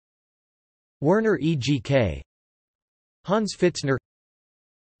 Werner Egk, Hans Pfitzner,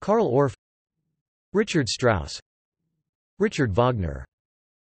 Karl Orff, Richard Strauss, Richard Wagner.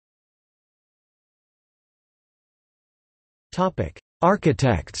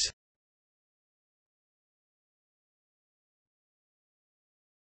 Architects.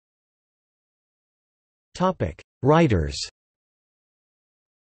 Writers.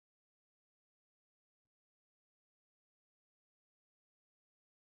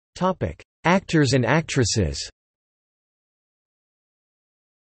 Actors and actresses.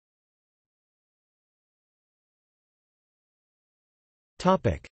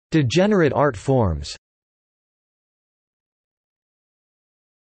 Degenerate art forms.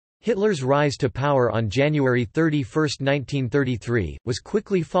 Hitler's rise to power on January 31, 1933, was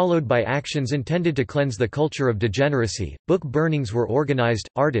quickly followed by actions intended to cleanse the culture of degeneracy. Book burnings were organized,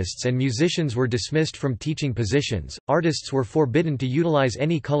 artists and musicians were dismissed from teaching positions, artists were forbidden to utilize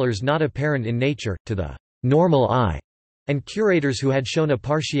any colors not apparent in nature, to the normal eye, and curators who had shown a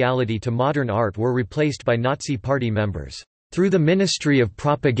partiality to modern art were replaced by Nazi Party members. Through the Ministry of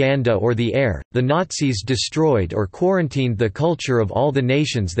Propaganda or the air, the Nazis destroyed or quarantined the culture of all the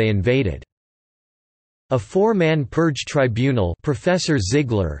nations they invaded. A four-man purge tribunal, Professor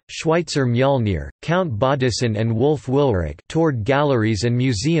Ziegler, Schweitzer Mjolnir, Count Baudissin and Wolf Wilrich, toured galleries and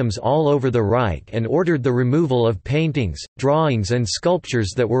museums all over the Reich and ordered the removal of paintings, drawings and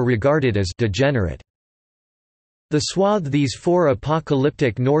sculptures that were regarded as degenerate. The swathe these four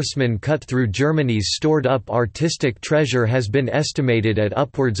apocalyptic Norsemen cut through Germany's stored-up artistic treasure has been estimated at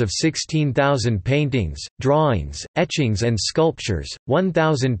upwards of 16,000 paintings, drawings, etchings and sculptures,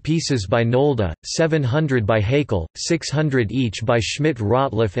 1,000 pieces by Nolde, 700 by Haeckel, 600 each by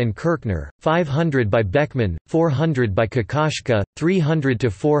Schmidt-Rottluff and Kirchner, 500 by Beckmann, 400 by Kokoschka, 300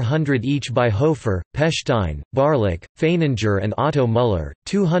 to 400 each by Hofer, Pechstein, Barlich, Feininger and Otto Müller,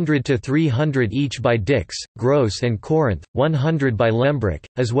 200 to 300 each by Dix, Gross Paris and Corinth, 100 by Lembrick,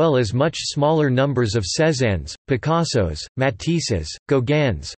 as well as much smaller numbers of Cézannes, Picassos, Matisses,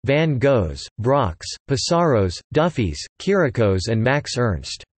 Gauguins, Van Goghs, Brocks, Pissaros, Duffys, Kirikos and Max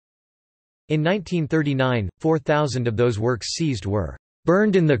Ernst. In 1939, 4,000 of those works seized were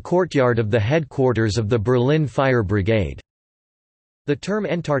burned in the courtyard of the headquarters of the Berlin Fire Brigade. The term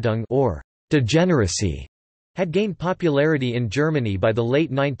Entartung or degeneracy had gained popularity in Germany by the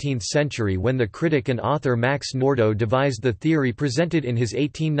late 19th century when the critic and author Max Nordau devised the theory presented in his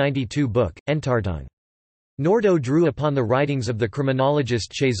 1892 book, Entartung. Nordau drew upon the writings of the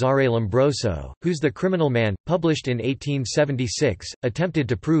criminologist Cesare Lombroso, whose The Criminal Man, published in 1876, attempted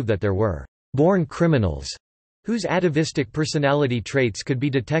to prove that there were born criminals whose atavistic personality traits could be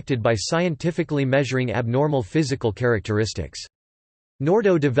detected by scientifically measuring abnormal physical characteristics.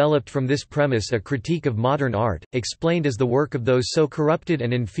 Nordau developed from this premise a critique of modern art, explained as the work of those so corrupted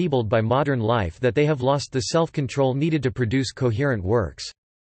and enfeebled by modern life that they have lost the self-control needed to produce coherent works.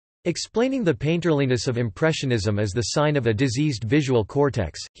 Explaining the painterliness of Impressionism as the sign of a diseased visual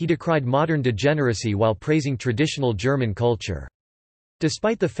cortex, he decried modern degeneracy while praising traditional German culture.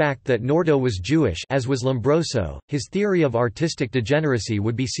 Despite the fact that Nordau was Jewish, as was Lombroso, his theory of artistic degeneracy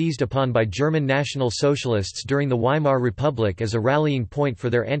would be seized upon by German National Socialists during the Weimar Republic as a rallying point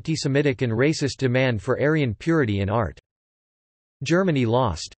for their anti-Semitic and racist demand for Aryan purity in art. Germany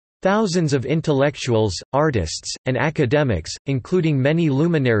lost thousands of intellectuals, artists, and academics, including many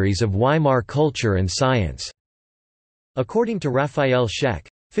luminaries of Weimar culture and science. According to Raphael Scheck,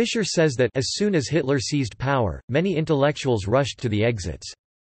 Fischer says that as soon as Hitler seized power, many intellectuals rushed to the exits.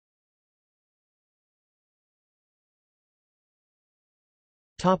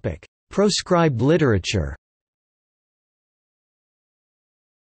 Proscribed literature.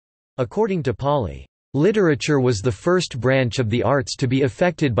 According to Pauli, literature was the first branch of the arts to be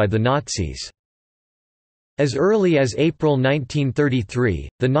affected by the Nazis. As early as April 1933,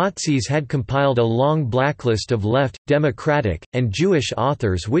 the Nazis had compiled a long blacklist of left, democratic, and Jewish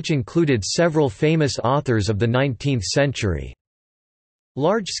authors which included several famous authors of the 19th century.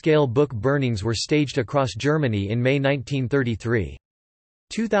 Large-scale book burnings were staged across Germany in May 1933.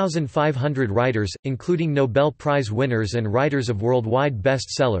 2,500 writers, including Nobel Prize winners and writers of worldwide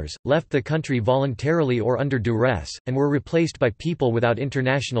bestsellers, left the country voluntarily or under duress, and were replaced by people without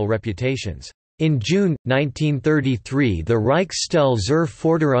international reputations. In June, 1933 the Reichsstelle zur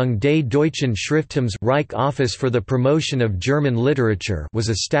Förderung des deutschen Schrifttums Reich Office for the Promotion of German Literature was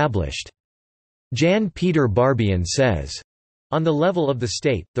established. Jan-Peter Barbian says, on the level of the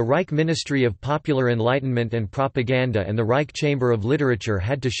state, the Reich Ministry of Popular Enlightenment and Propaganda and the Reich Chamber of Literature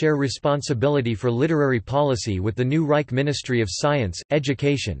had to share responsibility for literary policy with the new Reich Ministry of Science,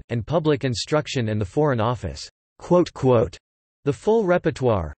 Education, and Public Instruction and the Foreign Office. The full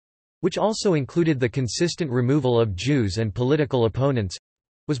repertoire, which also included the consistent removal of Jews and political opponents,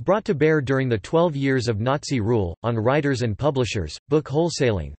 was brought to bear during the 12 years of Nazi rule, on writers and publishers, book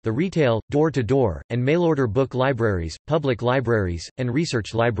wholesaling, the retail, door-to-door, and mail-order book libraries, public libraries, and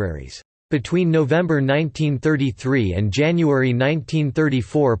research libraries. Between November 1933 and January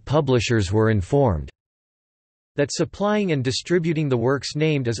 1934 publishers were informed that supplying and distributing the works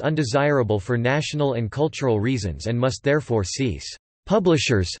named is undesirable for national and cultural reasons and must therefore cease.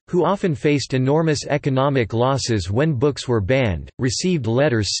 Publishers, who often faced enormous economic losses when books were banned, received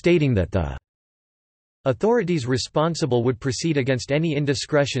letters stating that the authorities responsible would proceed against any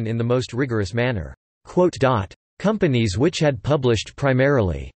indiscretion in the most rigorous manner. Companies which had published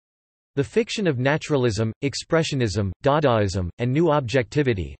primarily the fiction of naturalism, expressionism, Dadaism, and new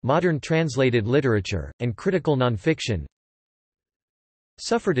objectivity, modern translated literature, and critical nonfiction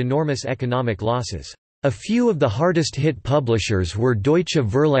suffered enormous economic losses. A few of the hardest-hit publishers were Deutsche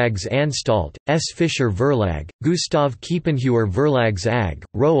Verlagsanstalt, S. Fischer Verlag, Gustav Kiepenheuer Verlags AG,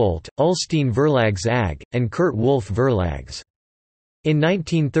 Rowohlt, Ullstein Verlags AG, and Kurt Wolff Verlags. In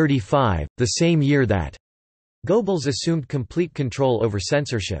 1935, the same year that Goebbels assumed complete control over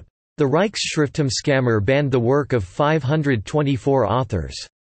censorship, the Reichsschriftumskammer banned the work of 524 authors.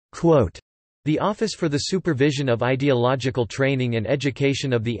 The Office for the Supervision of Ideological Training and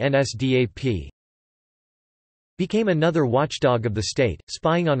Education of the NSDAP became another watchdog of the state,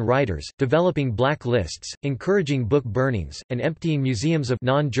 spying on writers, developing black lists, encouraging book burnings, and emptying museums of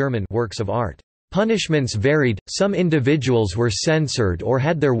non-German works of art. Punishments varied, some individuals were censored or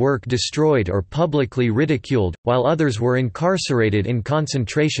had their work destroyed or publicly ridiculed, while others were incarcerated in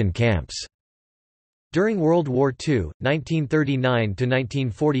concentration camps. During World War II,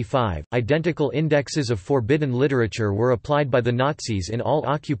 1939–1945, identical indexes of forbidden literature were applied by the Nazis in all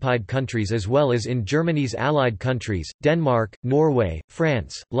occupied countries as well as in Germany's allied countries, Denmark, Norway,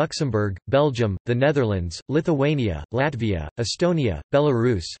 France, Luxembourg, Belgium, the Netherlands, Lithuania, Latvia, Estonia,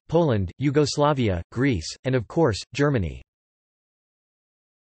 Belarus, Poland, Yugoslavia, Greece, and of course, Germany.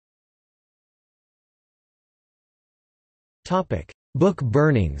 Book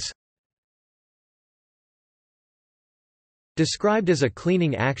burnings. Described as a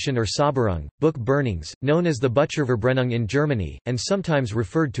cleaning action or Sauberung, book burnings, known as the Bücherverbrennung in Germany, and sometimes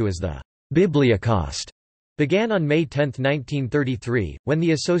referred to as the Bibliokost, began on May 10, 1933, when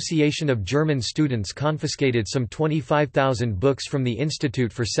the Association of German Students confiscated some 25,000 books from the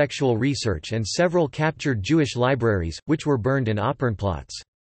Institute for Sexual Research and several captured Jewish libraries, which were burned in Opernplatz.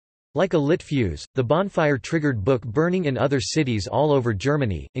 Like a lit fuse, the bonfire triggered book burning in other cities all over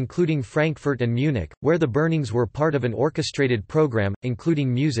Germany, including Frankfurt and Munich, where the burnings were part of an orchestrated program,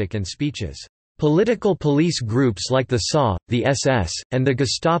 including music and speeches. Political police groups like the SA, the SS, and the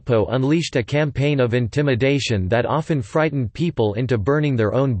Gestapo unleashed a campaign of intimidation that often frightened people into burning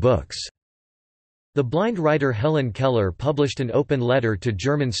their own books. The blind writer Helen Keller published an open letter to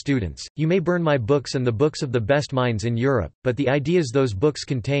German students: "You may burn my books and the books of the best minds in Europe, but the ideas those books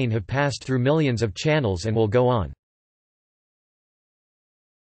contain have passed through millions of channels and will go on."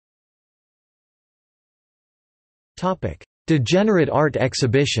 Degenerate art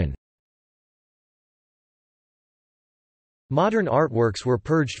exhibition. Modern artworks were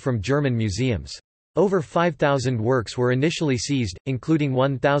purged from German museums. Over 5,000 works were initially seized, including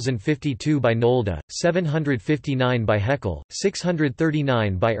 1,052 by Nolde, 759 by Haeckel,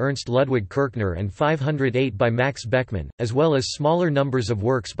 639 by Ernst Ludwig Kirchner and 508 by Max Beckmann, as well as smaller numbers of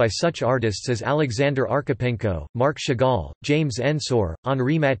works by such artists as Alexander Archipenko, Marc Chagall, James Ensor,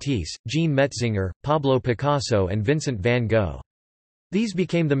 Henri Matisse, Jean Metzinger, Pablo Picasso and Vincent van Gogh. These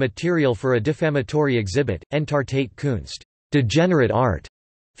became the material for a defamatory exhibit, Entartate Kunst, Degenerate Art,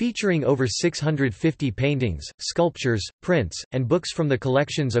 featuring over 650 paintings, sculptures, prints, and books from the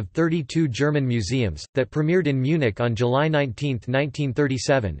collections of 32 German museums, that premiered in Munich on July 19,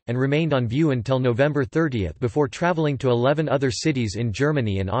 1937, and remained on view until November 30 before traveling to 11 other cities in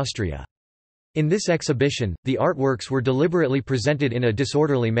Germany and Austria. In this exhibition, the artworks were deliberately presented in a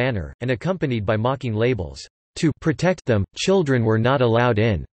disorderly manner, and accompanied by mocking labels. To protect them, children were not allowed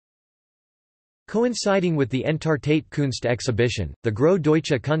in. Coinciding with the Entartate Kunst exhibition, the Große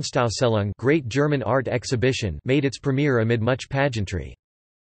Deutsche Kunstausstellung, Great German Art Exhibition, made its premiere amid much pageantry.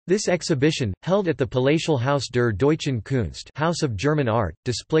 This exhibition, held at the Palatial Haus der Deutschen Kunst, House of German Art,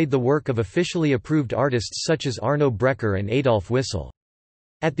 displayed the work of officially approved artists such as Arno Breker and Adolf Wissel.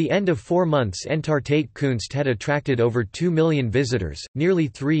 At the end of 4 months, Entartate Kunst had attracted over 2 million visitors, nearly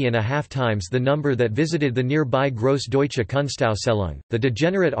 3.5 times the number that visited the nearby Große Deutsche Kunstausstellung. The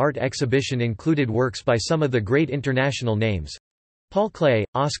Degenerate Art exhibition included works by some of the great international names Paul Klee,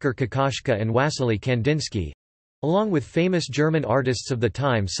 Oskar Kokoschka, and Wassily Kandinsky, along with famous German artists of the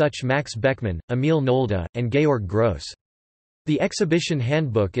time such Max Beckmann, Emil Nolde, and Georg Gross. The exhibition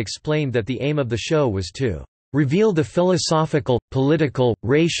handbook explained that the aim of the show was to reveal the philosophical, political,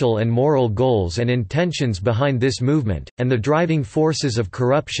 racial and moral goals and intentions behind this movement, and the driving forces of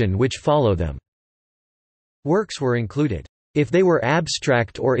corruption which follow them." Works were included, if they were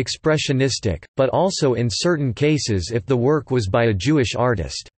abstract or expressionistic, but also in certain cases if the work was by a Jewish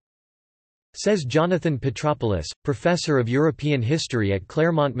artist, says Jonathan Petropoulos, professor of European history at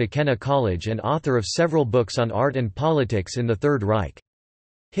Claremont McKenna College and author of several books on art and politics in the Third Reich.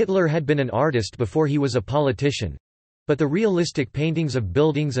 Hitler had been an artist before he was a politician, but the realistic paintings of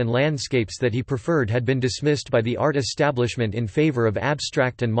buildings and landscapes that he preferred had been dismissed by the art establishment in favor of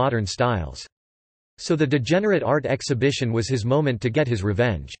abstract and modern styles. So the Degenerate Art exhibition was his moment to get his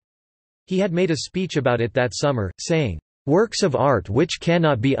revenge. He had made a speech about it that summer, saying, "Works of art which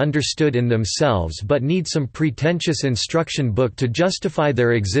cannot be understood in themselves but need some pretentious instruction book to justify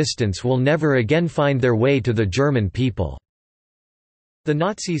their existence will never again find their way to the German people." The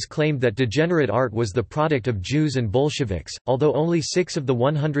Nazis claimed that degenerate art was the product of Jews and Bolsheviks, although only 6 of the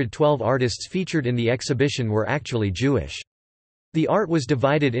 112 artists featured in the exhibition were actually Jewish. The art was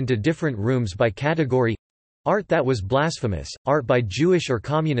divided into different rooms by category: art that was blasphemous, art by Jewish or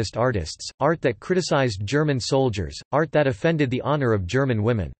communist artists, art that criticized German soldiers, art that offended the honor of German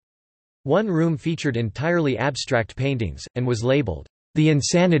women. One room featured entirely abstract paintings, and was labeled, "The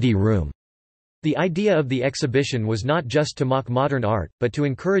Insanity Room." The idea of the exhibition was not just to mock modern art, but to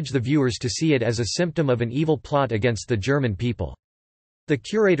encourage the viewers to see it as a symptom of an evil plot against the German people. The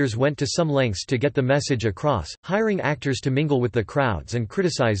curators went to some lengths to get the message across, hiring actors to mingle with the crowds and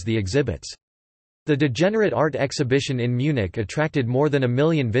criticize the exhibits. The Degenerate Art exhibition in Munich attracted more than 1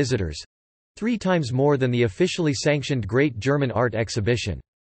 million visitors—3 times more than the officially sanctioned Great German Art Exhibition.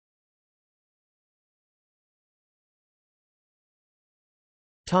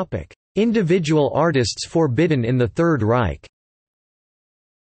 Individual artists forbidden in the Third Reich.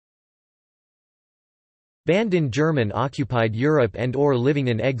 Banned in German-occupied Europe and/or living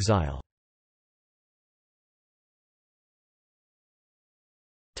in exile.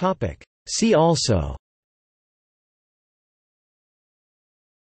 See also: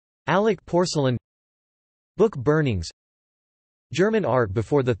 Alec porcelain, Book burnings, German art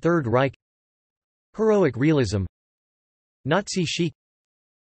before the Third Reich, Heroic realism, Nazi chic,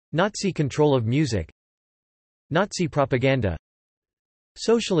 Nazi control of music, Nazi propaganda,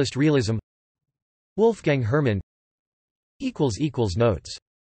 Socialist realism, Wolfgang Herrmann. Notes